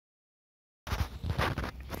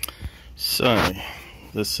So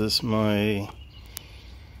this is my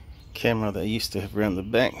camera that I used to have around the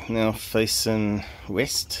back, now facing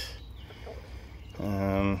west.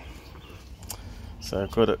 So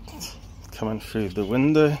I've got it coming through the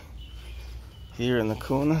window here in the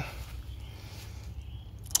corner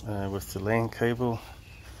with the LAN cable,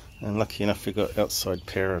 and lucky enough we got outside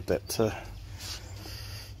power adapter.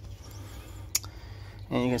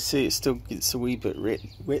 And you can see it still gets a wee bit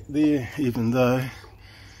wet there, even though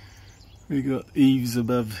we got eaves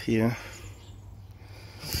above here.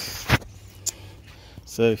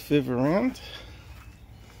 So further around,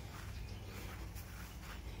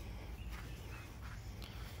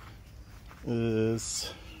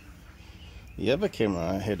 is the other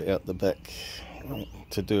camera I had out the back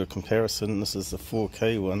to do a comparison. This is the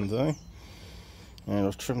 4K one though, and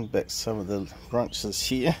I've trimmed back some of the branches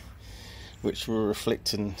here which were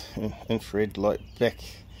reflecting infrared light back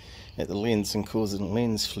at the lens and causing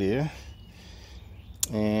lens flare,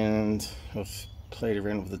 and I've played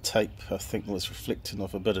around with the tape. I think it was reflecting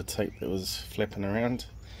off a bit of tape that was flapping around,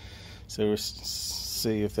 so we'll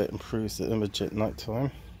see if that improves the image at night time.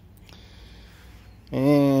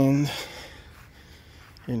 And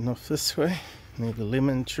heading off this way near the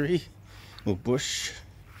lemon tree or bush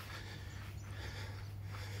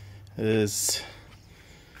is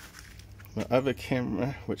my other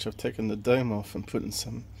camera, which I've taken the dome off and putting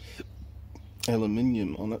some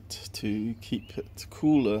aluminium on it to keep it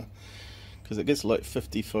cooler, because it gets like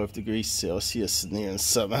 55 degrees Celsius in there in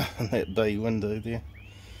summer in that bay window there.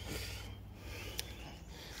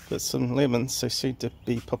 But some lemons, they seem to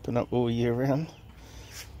be popping up all year round.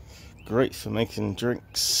 Great for making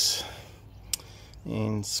drinks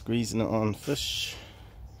and squeezing it on fish.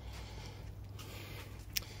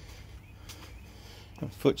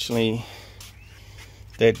 Unfortunately,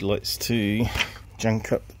 Dad likes to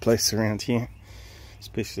junk up the place around here,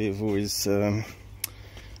 especially if always he's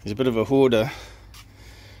a bit of a hoarder.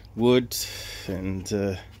 Wood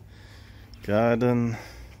and garden.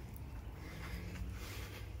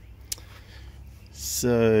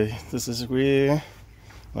 So this is where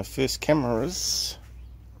my first camera is,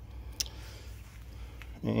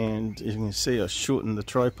 and you can see I shortened the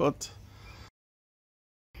tripod.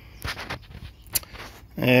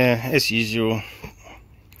 As usual,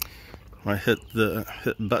 I hit the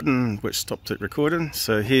button which stopped it recording.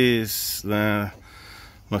 So here's my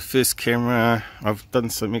first camera. I've done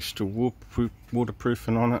some extra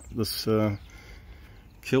waterproofing on it. This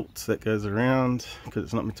kilt that goes around, because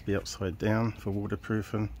it's not meant to be upside down for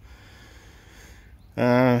waterproofing.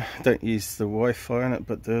 Don't use the Wi-Fi on it,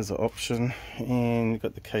 but there's an option. And you've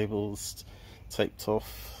got the cables taped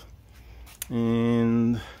off,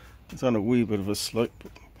 and it's on a wee bit of a slope,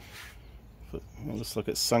 but it looks like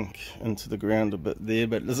it's sunk into the ground a bit there,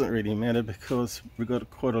 but it doesn't really matter because we've got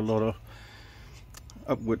quite a lot of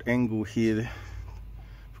upward angle here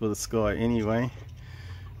for the sky anyway.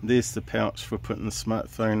 There's the pouch for putting the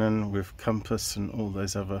smartphone in, with compass and all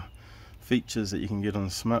those other features that you can get on a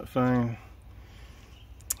smartphone.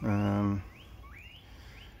 And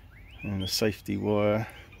a safety wire,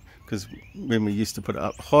 because when we used to put it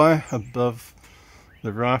up high above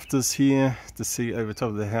the rafters here to see over top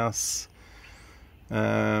of the house,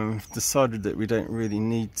 decided that we don't really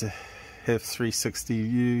need to have 360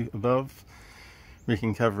 view above. We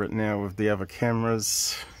can cover it now with the other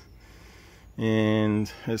cameras,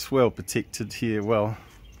 and it's well protected here. Well,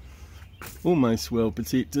 almost well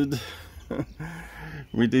protected.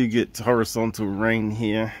 We do get horizontal rain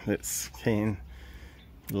here that can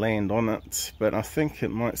land on it, but I think it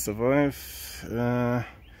might survive.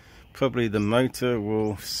 Probably the motor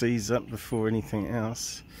will seize up before anything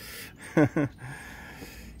else.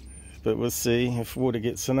 But we'll see if water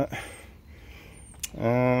gets in it.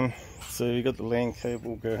 So you got the LAN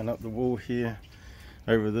cable going up the wall here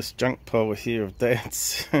over this junk pile here of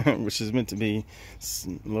Dad's, which is meant to be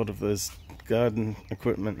a lot of those garden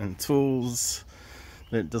equipment and tools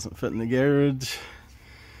that doesn't fit in the garage.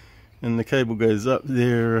 And the cable goes up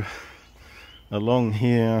there along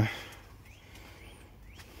here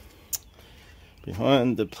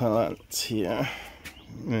behind the plant here.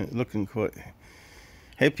 Looking quite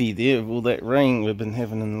happy there with all that rain we've been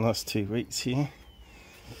having in the last 2 weeks here.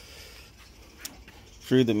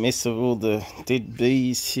 Through the mess of all the dead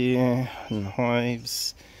bees here and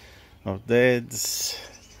hives of Dad's,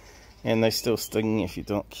 and they still sting if you're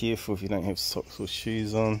not careful, if you don't have socks or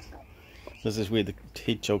shoes on. This is where the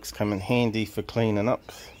hedgehogs come in handy for cleaning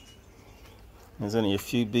up. There's only a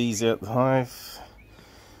few bees out the hive.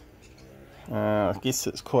 I guess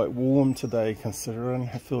it's quite warm today, considering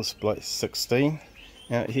it feels like 16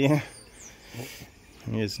 out here.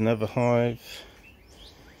 Here's another hive.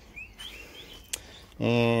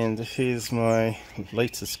 And here's my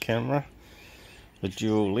latest camera, the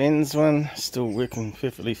dual lens one, still working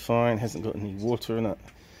perfectly fine, hasn't got any water in it,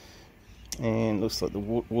 and looks like the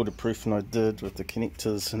waterproofing I did with the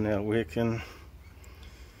connectors are now working.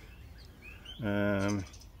 And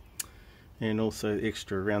also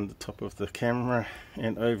extra around the top of the camera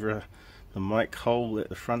and over the mic hole at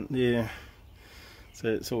the front there, so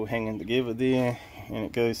it's all hanging together there, and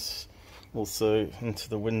it goes also into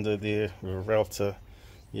the window there with a router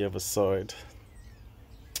the other side.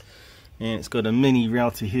 And it's got a mini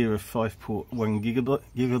router here of 5.1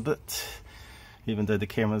 gigabit, even though the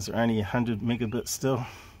cameras are only 100 megabits still.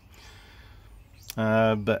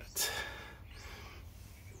 But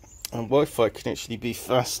Wi-Fi can actually be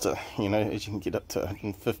faster, you know, as you can get up to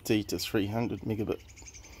 150 to 300 megabit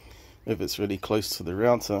if it's really close to the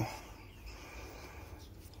router.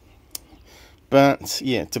 But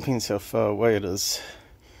yeah, it depends how far away it is.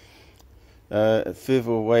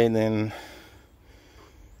 Further away than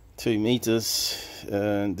 2 meters,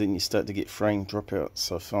 then you start to get frame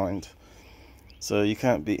dropouts, I find. So you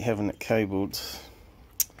can't be having it cabled.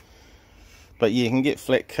 But yeah, you can get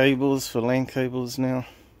flat cables for LAN cables now,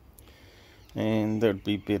 and that would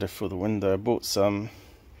be better for the window. I bought some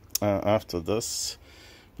after this,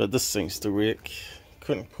 but this seems to work.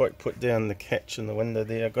 Couldn't quite put down the catch in the window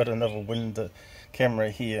there. I got another window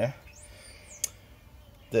camera here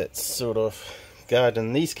that's sort of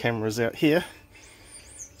guarding these cameras out here,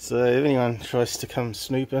 so if anyone tries to come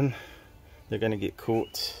snooping, they're going to get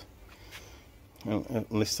caught,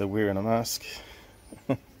 unless they're wearing a mask.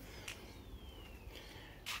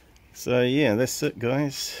 So yeah, that's it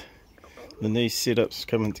guys, the new setup's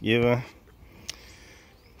coming together.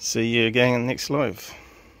 See you again in the next live.